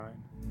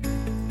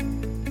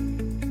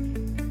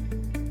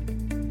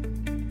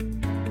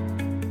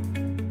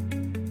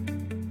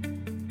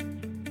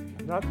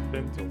not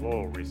been to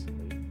Lowell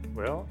recently,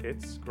 well,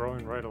 it's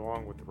growing right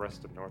along with the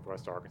rest of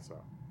Northwest Arkansas.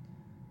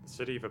 The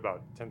city of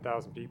about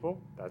 10,000 people,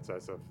 that's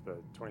as of the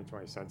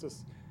 2020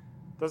 census,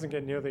 doesn't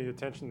get nearly the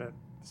attention that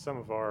some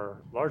of our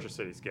larger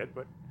cities get,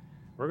 but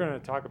we're going to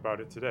talk about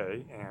it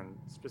today, and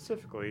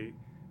specifically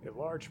a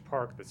large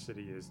park the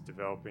city is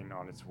developing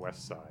on its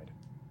west side.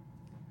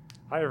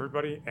 Hi,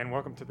 everybody, and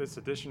welcome to this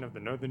edition of the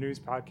Know the News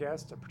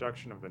podcast, a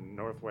production of the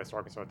Northwest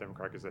Arkansas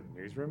Democrat Gazette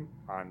newsroom.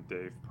 I'm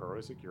Dave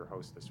Perosic, your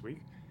host this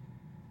week.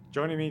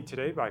 Joining me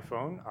today by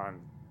phone,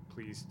 I'm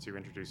pleased to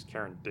introduce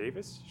Karen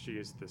Davis. She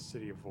is the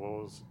City of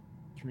Lowell's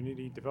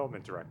Community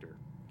Development Director.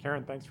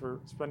 Karen, thanks for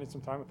spending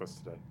some time with us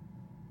today.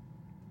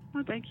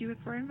 Well, thank you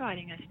for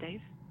inviting us, Dave.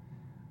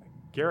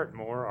 Garrett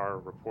Moore, our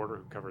reporter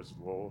who covers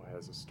Lowell,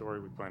 has a story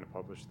we plan to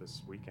publish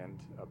this weekend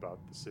about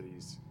the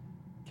city's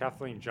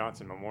Kathleen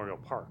Johnson Memorial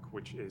Park,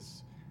 which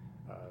is,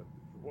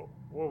 what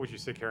would you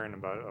say, Karen,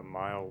 about a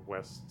mile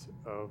west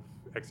of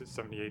exit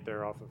 78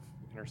 there off of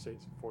Interstate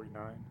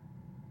 49?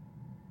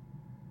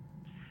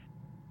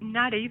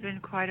 Not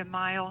even quite a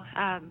mile.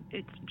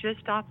 It's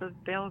just off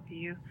of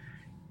Bellevue.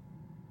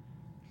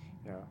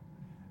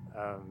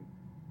 Yeah.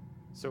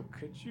 So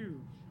could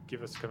you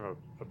give us kind of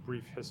a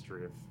brief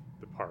history of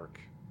the park,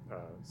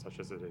 such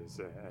as it is,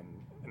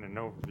 and an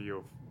overview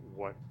of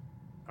what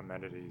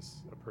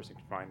amenities a person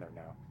can find there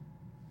now?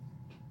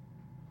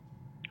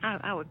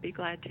 I would be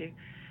glad to.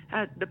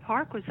 The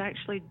park was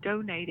actually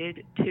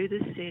donated to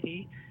the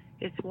city.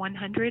 It's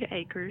 100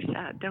 acres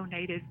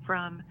donated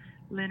from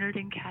Leonard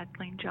and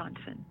Kathleen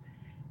Johnson.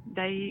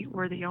 They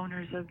were the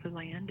owners of the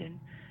land and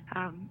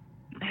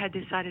had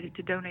decided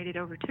to donate it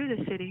over to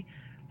the city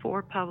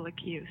for public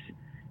use.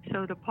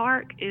 So the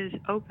park is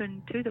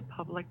open to the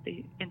public,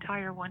 the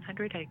entire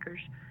 100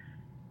 acres.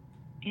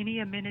 Any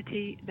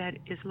amenity that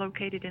is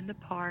located in the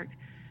park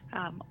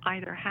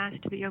either has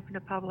to be open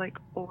to public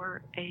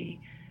or a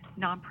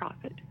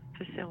nonprofit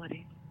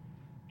facility.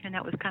 And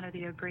that was kind of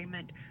the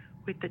agreement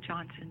with the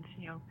Johnsons,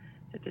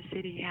 that the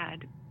city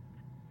had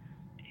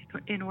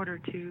in order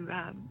to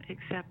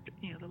accept,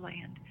 the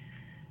land.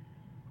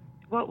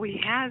 What we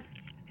have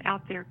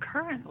out there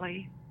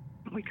currently,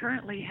 we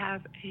currently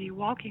have a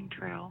walking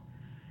trail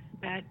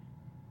that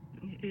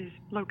is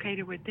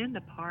located within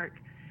the park.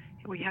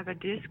 We have a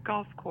disc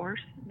golf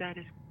course that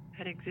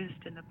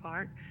exists in the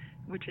park,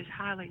 which is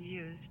highly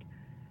used.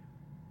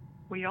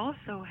 We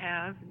also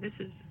have, this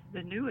is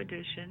the new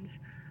additions,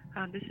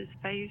 this is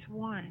phase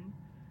one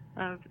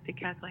of the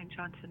Kathleen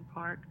Johnson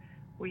Park.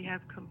 We have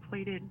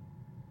completed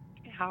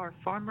our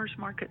farmers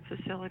market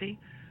facility,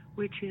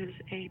 which is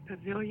a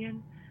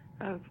pavilion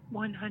of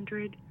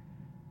 100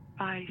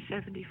 by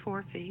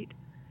 74 feet,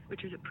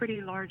 which is a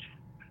pretty large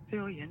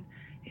pavilion,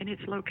 and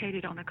it's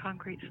located on a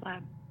concrete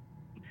slab.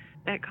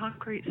 That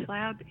concrete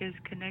slab is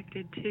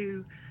connected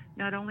to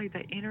not only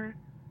the inner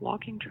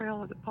walking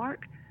trail of the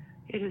park,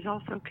 it is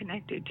also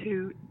connected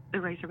to the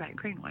Razorback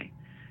Greenway.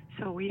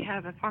 So we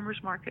have a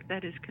farmer's market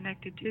that is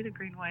connected to the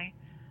Greenway,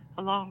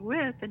 along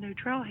with a new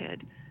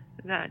trailhead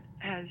that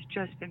has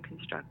just been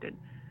constructed.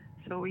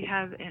 So we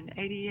have an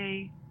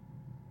ADA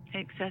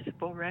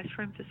accessible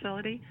restroom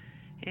facility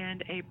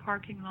and a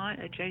parking lot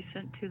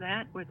adjacent to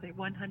that with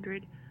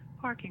 100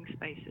 parking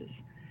spaces.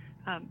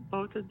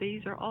 Both of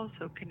these are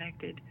also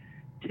connected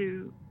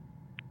to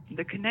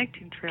the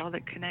connecting trail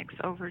that connects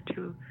over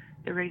to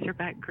the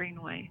Razorback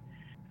Greenway.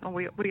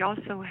 We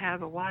also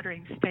have a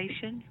watering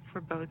station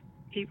for both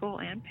people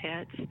and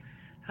pets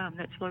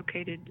that's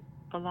located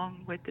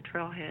along with the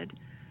trailhead.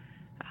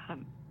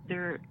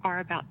 There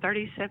are about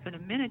 37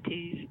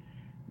 amenities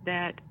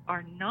that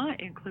are not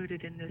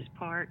included in this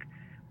park.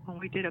 When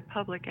we did a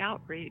public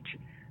outreach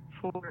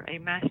for a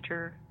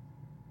master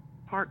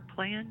park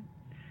plan,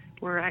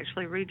 we're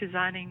actually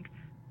redesigning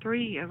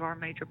 3 of our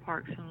major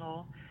parks in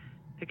Lowell.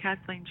 The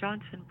Kathleen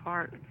Johnson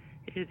Park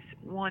is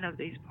one of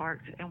these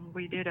parks, and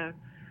we did a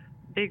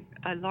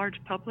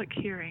large public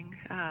hearing,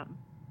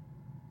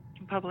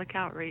 public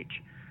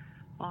outreach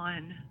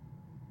on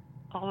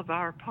all of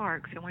our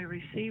parks, and we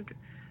received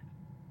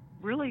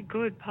really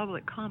good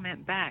public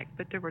comment back,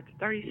 but there were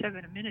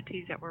 37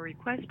 amenities that were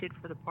requested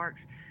for the parks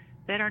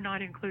that are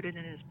not included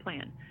in this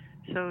plan.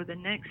 So the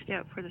next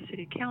step for the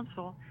City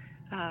Council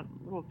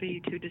will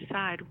be to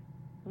decide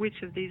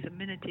which of these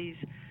amenities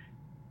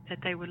that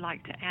they would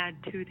like to add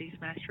to these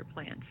master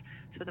plans.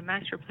 So the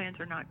master plans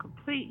are not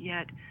complete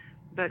yet,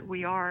 but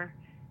we are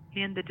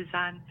in the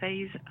design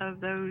phase of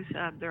those.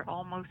 They're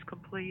almost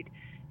complete,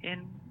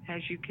 and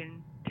as you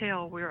can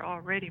tell, we're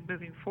already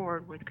moving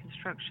forward with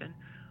construction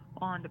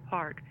on the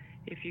park.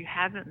 If you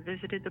haven't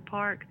visited the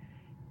park,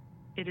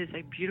 it is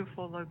a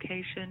beautiful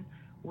location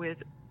with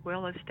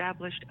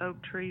well-established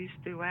oak trees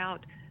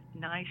throughout,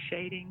 nice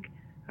shading,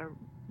 a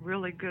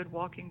really good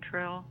walking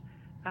trail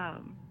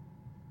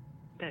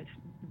that's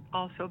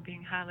also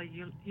being highly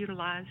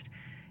utilized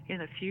in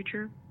the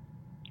future.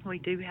 We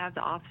do have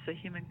the Office of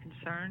Human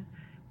Concern,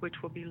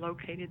 which will be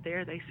located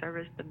there. They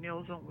service the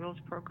Meals on Wheels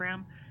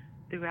program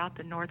throughout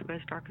the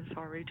Northwest Arkansas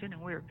region,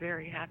 and we're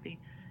very happy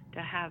to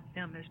have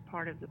them as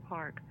part of the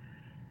park.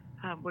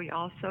 We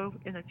also,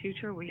 in the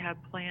future, we have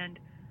planned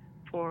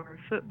for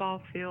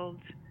football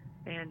fields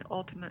and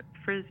ultimate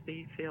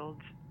frisbee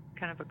fields,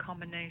 kind of a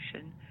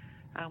combination.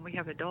 We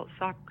have adult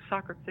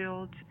soccer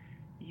fields,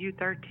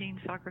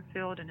 U13 soccer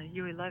field, and a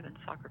U11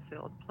 soccer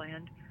field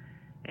planned.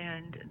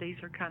 And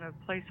these are kind of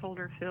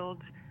placeholder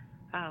fields.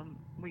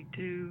 We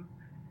do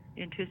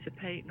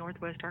anticipate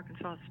Northwest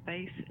Arkansas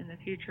space in the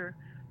future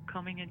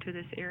coming into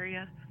this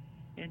area,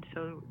 and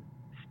so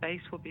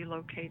space will be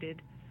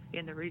located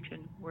in the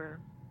region where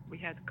we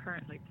have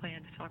currently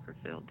planned soccer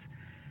fields.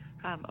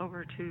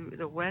 Over to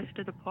the west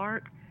of the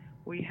park,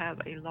 we have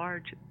a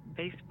large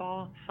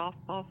baseball,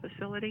 softball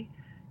facility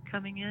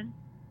coming in,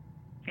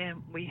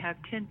 and we have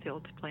 10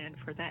 fields planned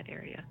for that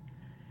area.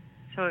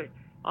 So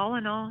all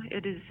in all,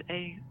 it is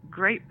a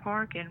great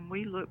park, and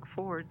we look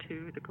forward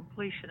to the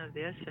completion of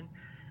this and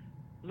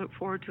look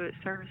forward to it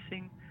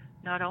servicing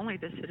not only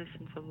the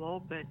citizens of Lowell,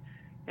 but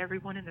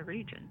everyone in the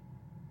region.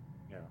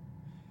 Yeah.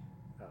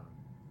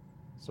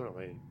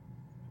 Certainly,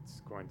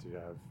 it's going to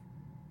have,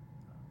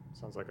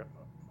 sounds like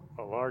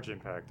a large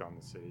impact on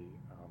the city,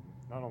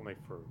 not only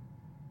for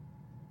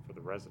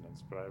the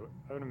residents, but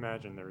I would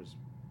imagine there's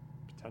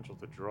potential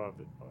to draw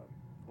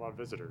a lot of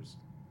visitors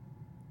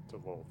to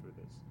Lowell through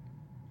this.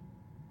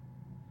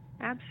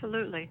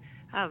 Absolutely.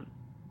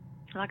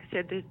 Like I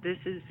said, this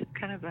is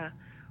kind of a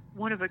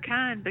one of a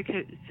kind,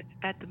 because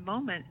at the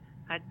moment,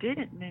 I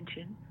didn't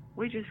mention,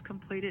 we just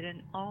completed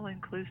an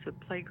all-inclusive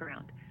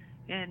playground.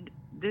 And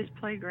this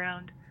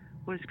playground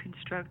was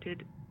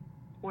constructed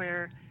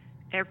where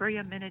every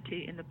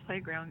amenity in the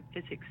playground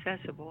is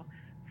accessible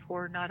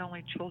for not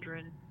only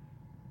children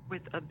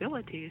with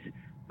abilities,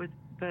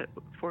 but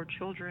for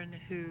children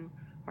who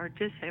are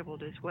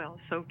disabled as well.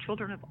 So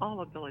children of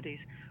all abilities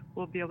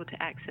will be able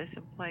to access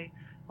and play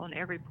on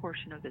every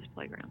portion of this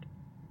playground.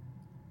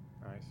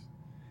 Nice.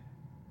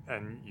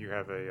 And you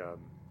have a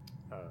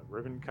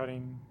ribbon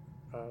cutting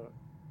of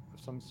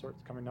some sort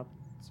coming up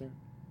soon?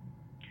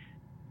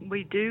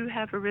 We do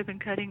have a ribbon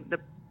cutting.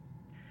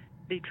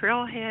 The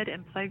trailhead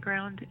and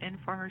playground and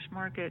farmers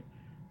market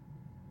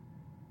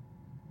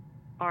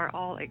are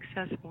all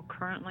accessible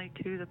currently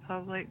to the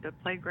public. The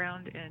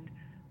playground and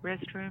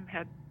restroom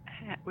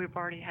we've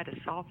already had a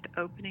soft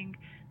opening.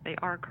 They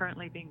are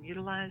currently being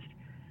utilized.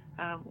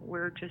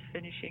 We're just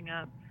finishing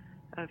up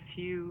a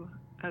few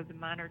of the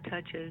minor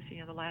touches,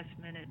 the last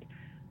minute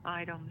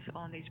items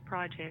on these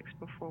projects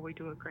before we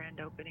do a grand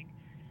opening.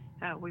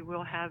 We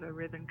will have a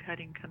ribbon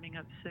cutting coming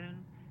up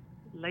soon,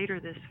 later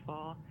this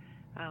fall.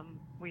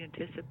 We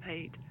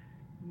anticipate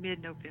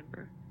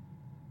mid-November.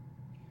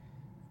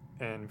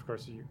 And of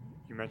course, you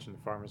mentioned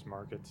the farmers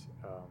market.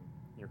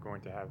 You're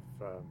going to have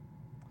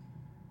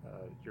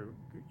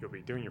you'll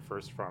be doing your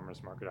first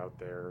farmers market out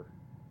there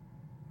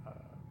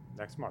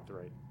next month,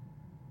 right?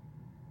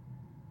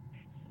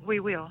 We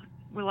will.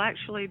 We'll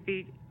actually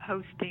be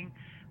hosting.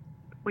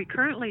 We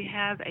currently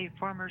have a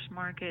farmers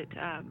market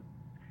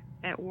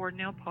at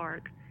Wardnell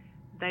Park.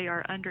 They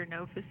are under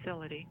no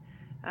facility.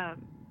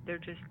 They're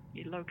just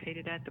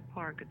located at the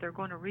park. They're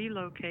going to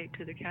relocate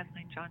to the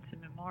Kathleen Johnson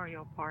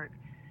Memorial Park,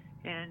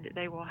 and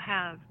they will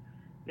have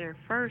their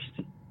first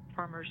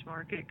farmers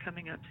market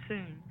coming up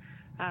soon,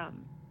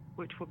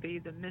 which will be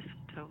the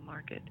Mistletoe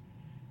Market.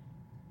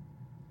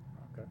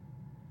 Okay.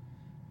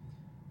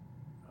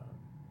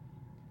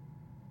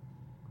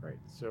 Great.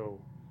 So,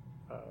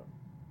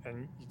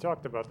 and you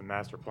talked about the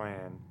master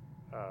plan,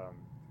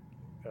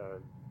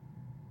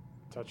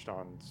 touched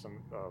on some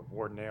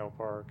Wardnell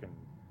Park, and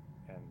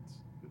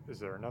is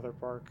there another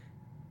park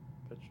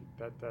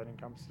that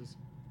encompasses?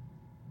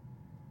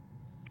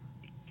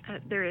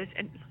 There is,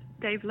 and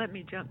Dave, let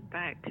me jump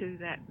back to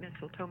that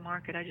Mistletoe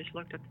Market. I just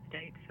looked up the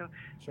date. So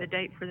Sure. The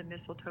date for the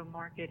Mistletoe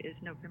Market is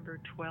November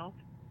 12th,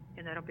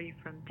 and that'll be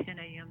from 10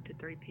 a.m. to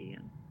 3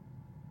 p.m.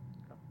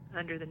 Okay.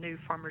 under the new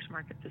farmers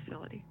market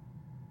facility.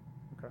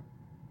 Okay.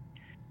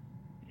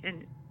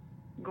 And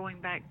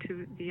going back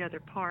to the other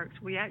parks,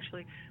 we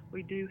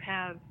do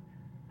have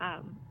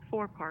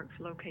 4 parks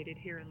located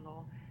here in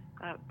Lowell.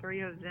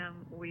 3 of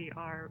them we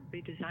are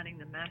redesigning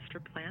the master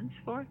plans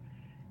for,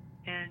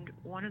 and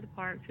one of the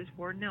parks is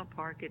Wardnell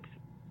Park. It's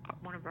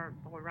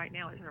right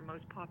now is our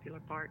most popular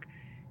park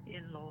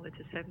in Lowell. It's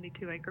a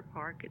 72-acre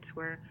park. It's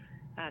where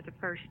the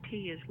first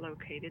tee is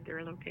located.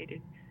 They're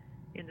located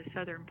in the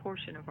southern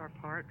portion of our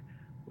park.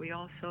 We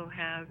also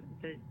have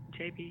the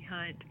J.B.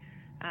 Hunt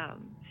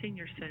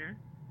Senior Center,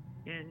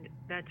 and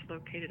that's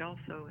located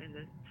also in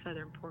the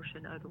southern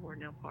portion of the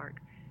Wardnell Park.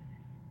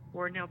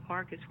 Wardnell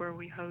Park is where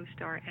we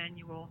host our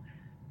annual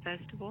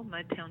festival,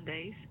 Mudtown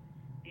Days,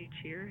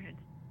 each year. It's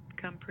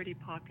become pretty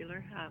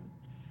popular.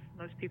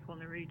 Most people in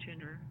the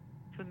region are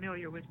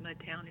familiar with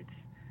Mudtown. It's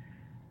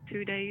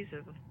 2 days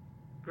of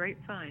great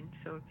fun.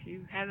 So if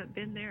you haven't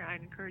been there,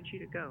 I'd encourage you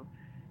to go.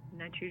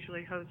 And that's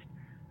usually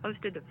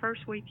hosted the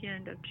first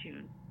weekend of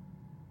June.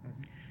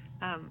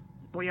 Mm-hmm.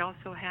 We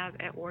also have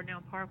at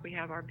Wardnell Park, we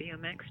have our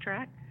BMX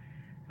track.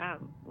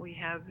 We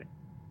have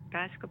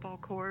basketball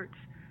courts,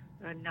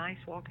 a nice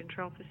walk-and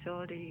trail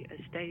facility,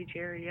 a stage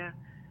area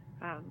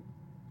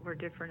where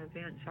different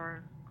events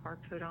are car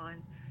put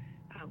on.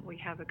 We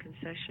have a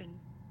concession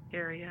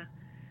area.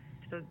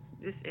 So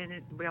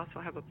we also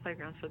have a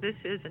playground. So this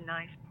is a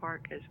nice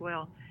park as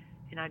well,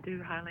 and I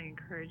do highly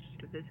encourage you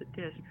to visit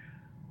this.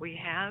 We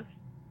have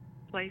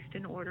placed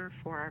an order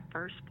for our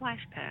first splash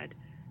pad,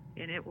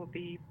 and it will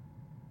be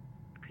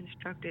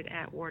constructed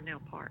at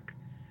Wardnell Park,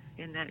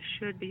 and that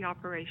should be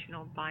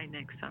operational by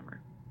next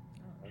summer.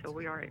 So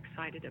we are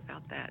excited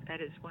about that. That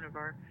is one of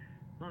our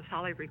most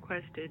highly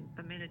requested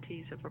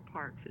amenities of our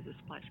parks is a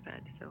splash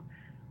pad. So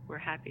we're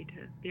happy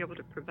to be able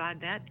to provide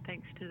that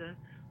thanks to the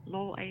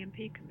Lowell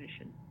A&P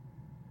Commission.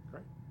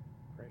 Great.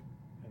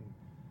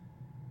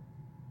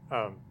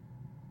 And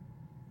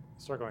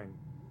circling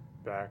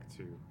back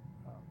to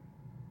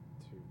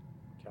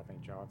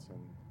Kathleen Johnson,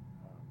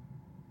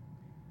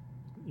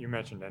 you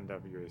mentioned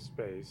NWA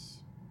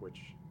Space, which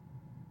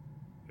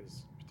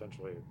is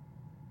potentially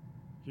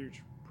a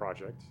huge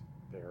project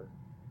there.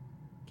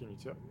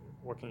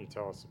 What can you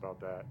tell us about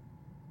that?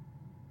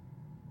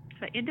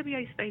 So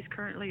NWA Space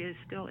currently is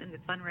still in the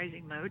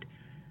fundraising mode.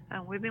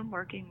 We've been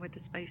working with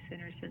the Space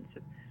Center since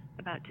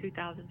about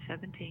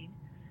 2017.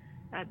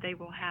 They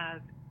will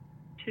have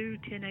 2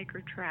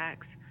 10-acre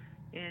tracts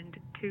and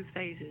 2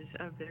 phases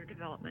of their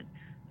development.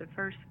 The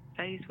first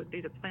phase would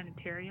be the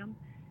planetarium,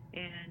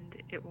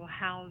 and it will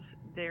house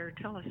their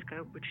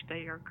telescope, which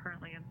they are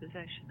currently in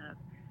possession of.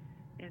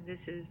 And this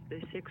is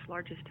the 6th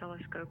largest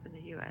telescope in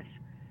the U.S.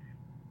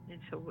 And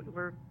so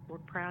we're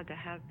proud to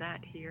have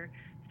that here.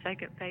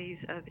 Second phase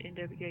of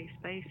NWA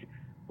Space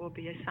will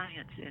be a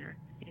science center,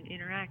 an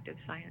interactive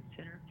science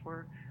center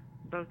for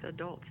both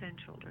adults and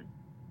children.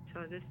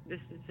 So this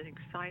is an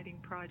exciting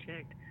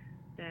project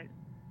that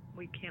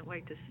we can't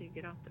wait to see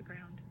get off the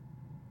ground.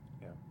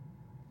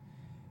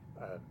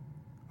 Yeah.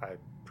 I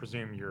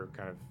presume you're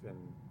kind of in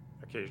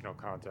occasional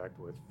contact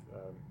with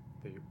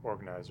the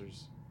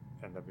organizers,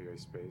 NWA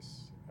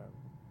Space.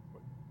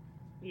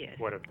 Yes.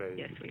 What have they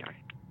Yes, we are.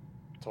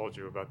 told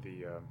you about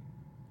the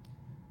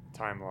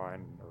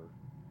timeline, or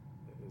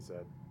is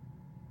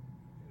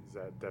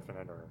that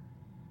definite, or?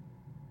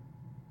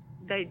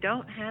 They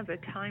don't have a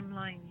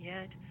timeline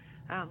yet.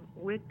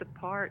 With the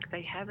park,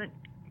 they haven't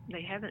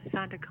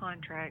signed a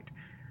contract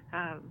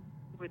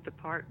with the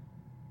park,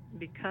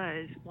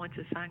 because once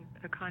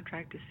a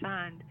contract is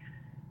signed,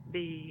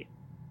 the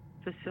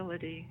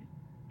facility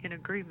in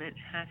agreement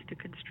has to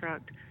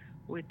construct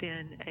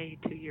within a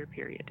 2-year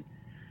period.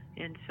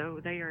 And so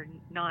they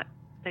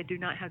do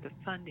not have the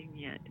funding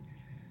yet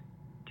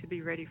to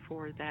be ready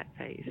for that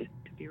phase,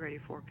 to be ready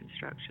for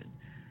construction.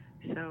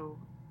 So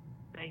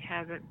they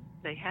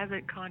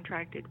haven't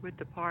contracted with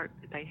the park,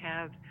 but they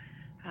have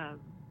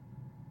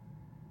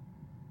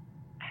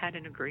had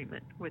an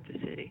agreement with the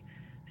city.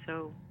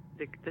 So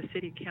the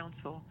city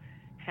council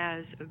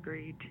has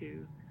agreed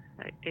to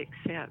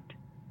accept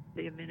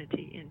the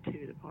amenity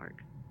into the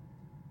park.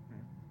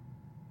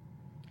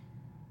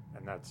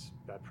 And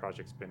that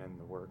project's been in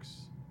the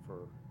works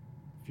for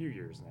a few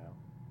years now.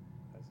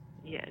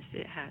 Yes,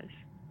 it has.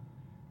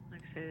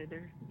 Like I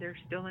said, they're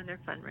still in their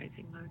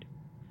fundraising mode.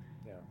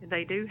 Yeah.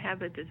 They do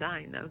have a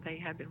design, though. They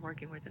have been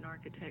working with an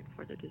architect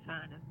for the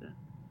design of the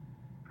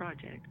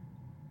project.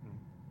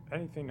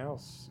 Anything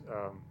else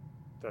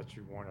that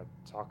you want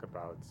to talk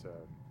about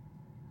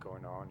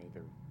going on,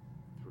 either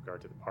with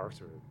regard to the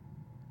parks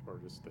or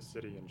just the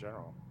city in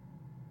general?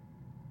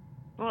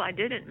 Well, I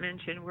didn't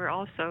mention we're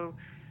also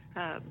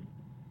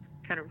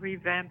kind of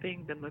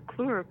revamping the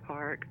McClure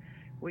Park.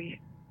 We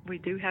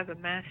do have a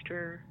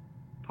master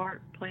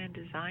park plan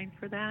design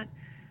for that.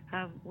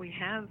 We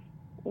have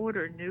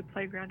ordered new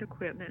playground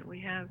equipment. We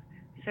have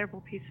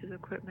several pieces of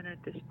equipment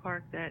at this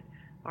park that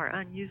are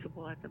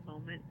unusable at the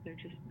moment.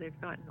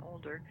 They've gotten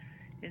older,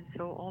 and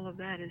so all of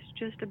that is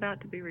just about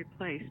to be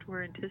replaced.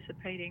 We're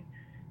anticipating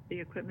the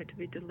equipment to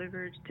be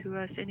delivered to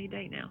us any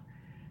day now,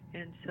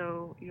 and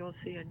so you'll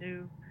see a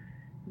new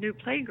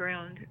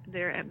playground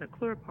there at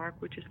McClure Park,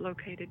 which is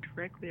located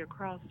directly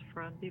across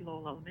from the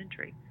Lowell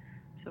Elementary.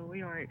 So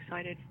we are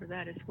excited for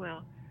that as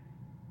well.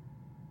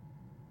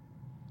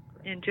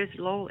 Great. And just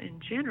Lowell in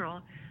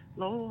general,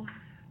 Lowell,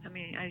 I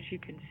mean, as you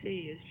can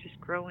see, is just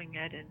growing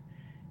at an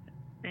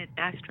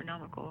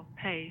astronomical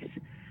pace.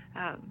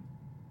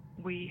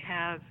 We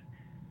have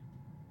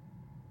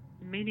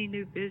many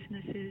new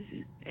businesses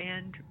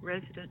and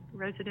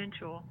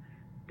residential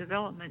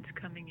developments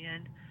coming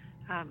in,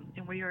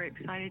 and we are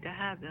excited to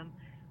have them.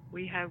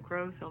 We have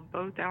growth on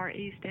both our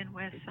east and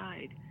west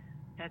side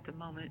at the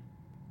moment.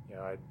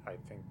 Yeah, I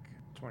think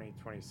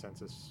 2020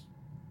 census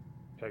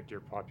pegged your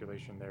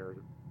population there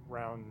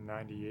around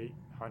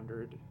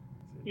 9,800.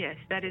 Yes,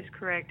 that is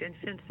correct. And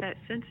since that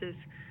census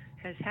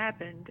has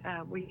happened,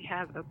 we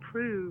have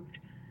approved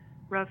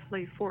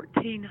roughly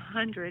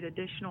 1,400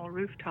 additional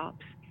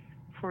rooftops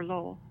for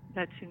Lowell.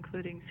 That's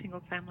including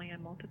single family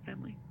and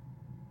multifamily.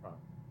 Wow.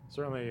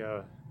 Certainly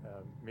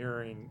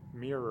mirroring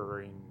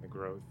the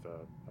growth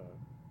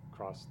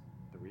across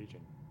the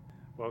region.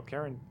 Well,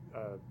 Karen,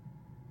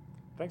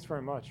 thanks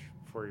very much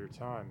for your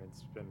time.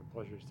 It's been a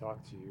pleasure to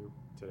talk to you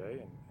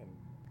today and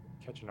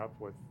catching up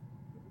with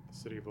the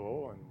city of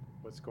Lowell and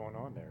what's going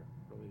on there.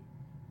 Really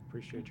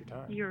appreciate your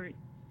time.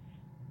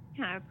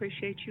 I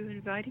appreciate you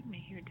inviting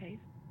me here, Dave.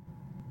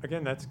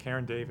 Again, that's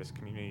Karen Davis,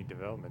 Community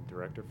Development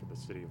Director for the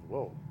City of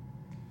Lowell.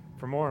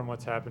 For more on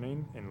what's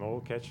happening in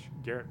Lowell, catch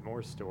Garrett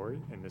Moore's story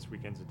in this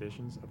weekend's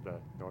editions of the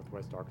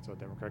Northwest Arkansas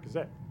Democrat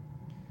Gazette.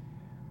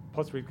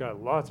 Plus, we've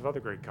got lots of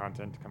other great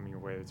content coming your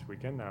way this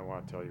weekend that I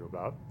want to tell you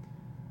about.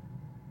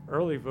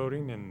 Early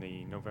voting in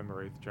the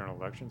November 8th general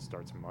election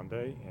starts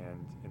Monday,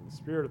 and in the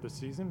spirit of the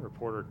season,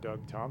 reporter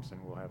Doug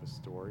Thompson will have a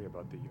story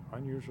about the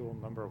unusual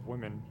number of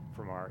women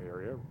from our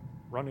area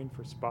running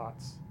for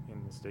spots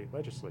in the state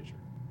legislature.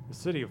 The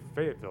City of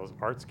Fayetteville's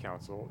Arts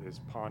Council is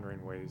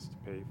pondering ways to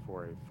pay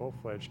for a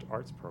full-fledged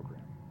arts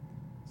program.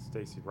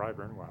 Stacy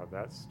Ryburn will have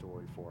that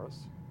story for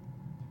us.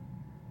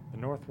 The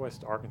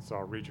Northwest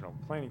Arkansas Regional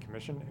Planning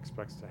Commission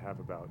expects to have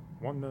about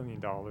 $1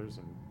 million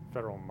in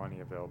federal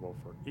money available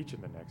for each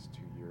of the next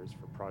 2 years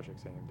for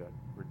projects aimed at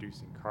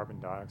reducing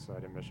carbon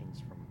dioxide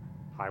emissions from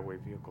highway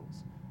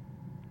vehicles.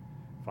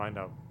 Find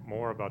out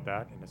more about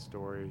that in a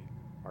story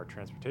our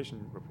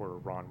transportation reporter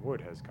Ron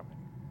Wood has coming.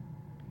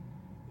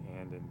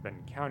 And in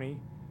Benton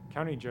County,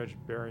 County Judge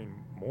Barry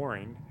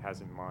Mooring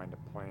has in mind a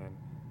plan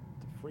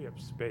to free up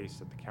space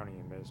at the County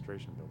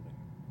Administration Building.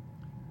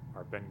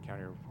 Our Benton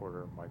County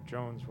reporter Mike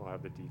Jones will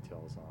have the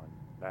details on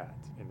that.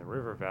 In the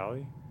River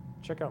Valley,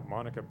 check out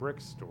Monica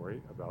Brick's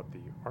story about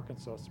the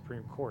Arkansas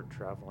Supreme Court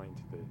traveling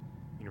to the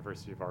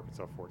University of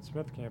Arkansas Fort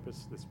Smith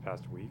campus this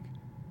past week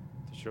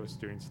to show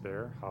students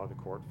there how the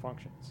court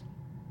functions.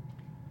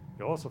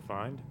 You'll also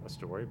find a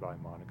story by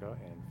Monica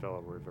and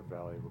fellow River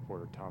Valley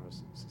reporter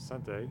Thomas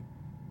Sacente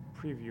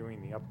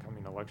previewing the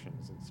upcoming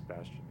elections in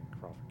Sebastian and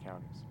Crawford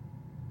counties.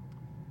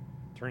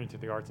 Turning to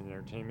the arts and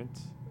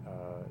entertainment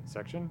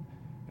section,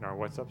 in our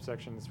What's Up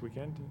section this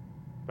weekend,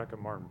 Becca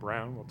Martin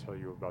Brown will tell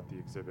you about the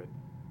exhibit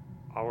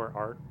Our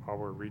Art,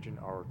 Our Region,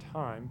 Our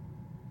Time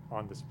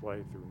on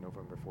display through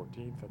November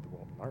 14th at the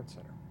Walton Arts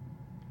Center.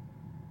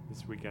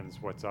 This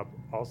weekend's What's Up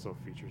also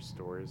features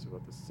stories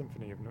about the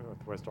Symphony of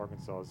Northwest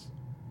Arkansas's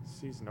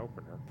season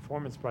opener,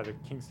 performance by the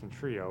Kingston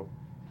Trio,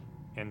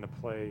 and the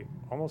play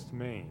Almost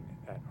Maine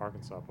at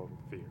Arkansas Public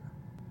Theater.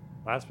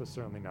 Last but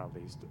certainly not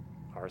least,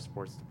 our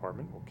sports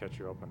department will catch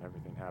you up on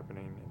everything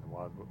happening in the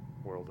wild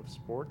world of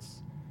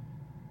sports.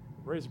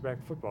 The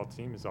Razorback football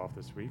team is off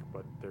this week,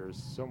 but there's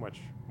so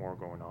much more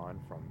going on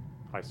from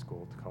high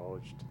school to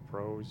college to the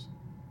pros.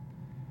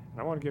 And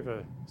I want to give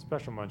a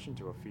special mention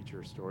to a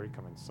feature story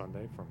coming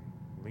Sunday from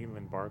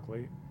Leland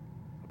Barkley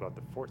about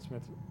the Fort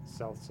Smith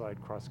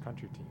Southside cross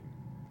country team,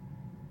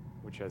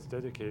 which has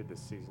dedicated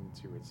this season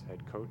to its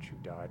head coach who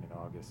died in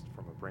August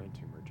from a brain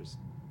tumor just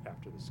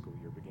after the school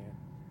year began.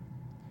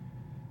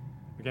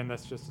 Again,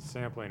 that's just a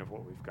sampling of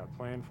what we've got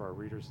planned for our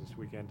readers this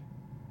weekend.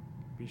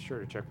 Be sure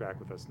to check back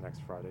with us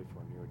next Friday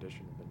for a new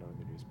edition of the Knowing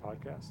the News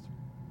podcast.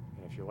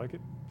 And if you like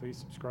it, please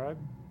subscribe.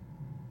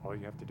 All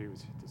you have to do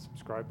is hit the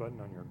subscribe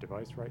button on your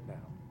device right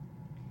now.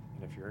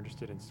 And if you're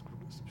interested in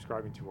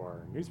subscribing to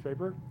our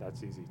newspaper,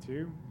 that's easy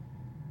too.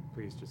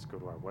 Please just go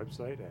to our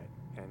website at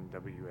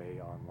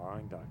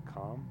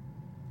nwaonline.com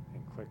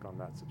and click on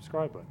that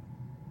subscribe button.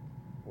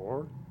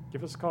 Or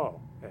give us a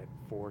call at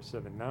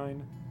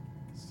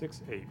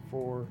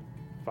 479-684-5509.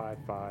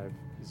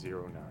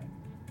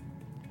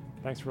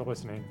 Thanks for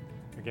listening.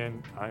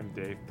 Again, I'm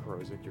Dave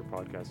Perozik, your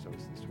podcast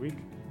host this week.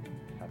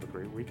 Have a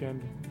great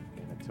weekend,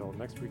 and until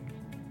next week,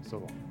 so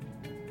long.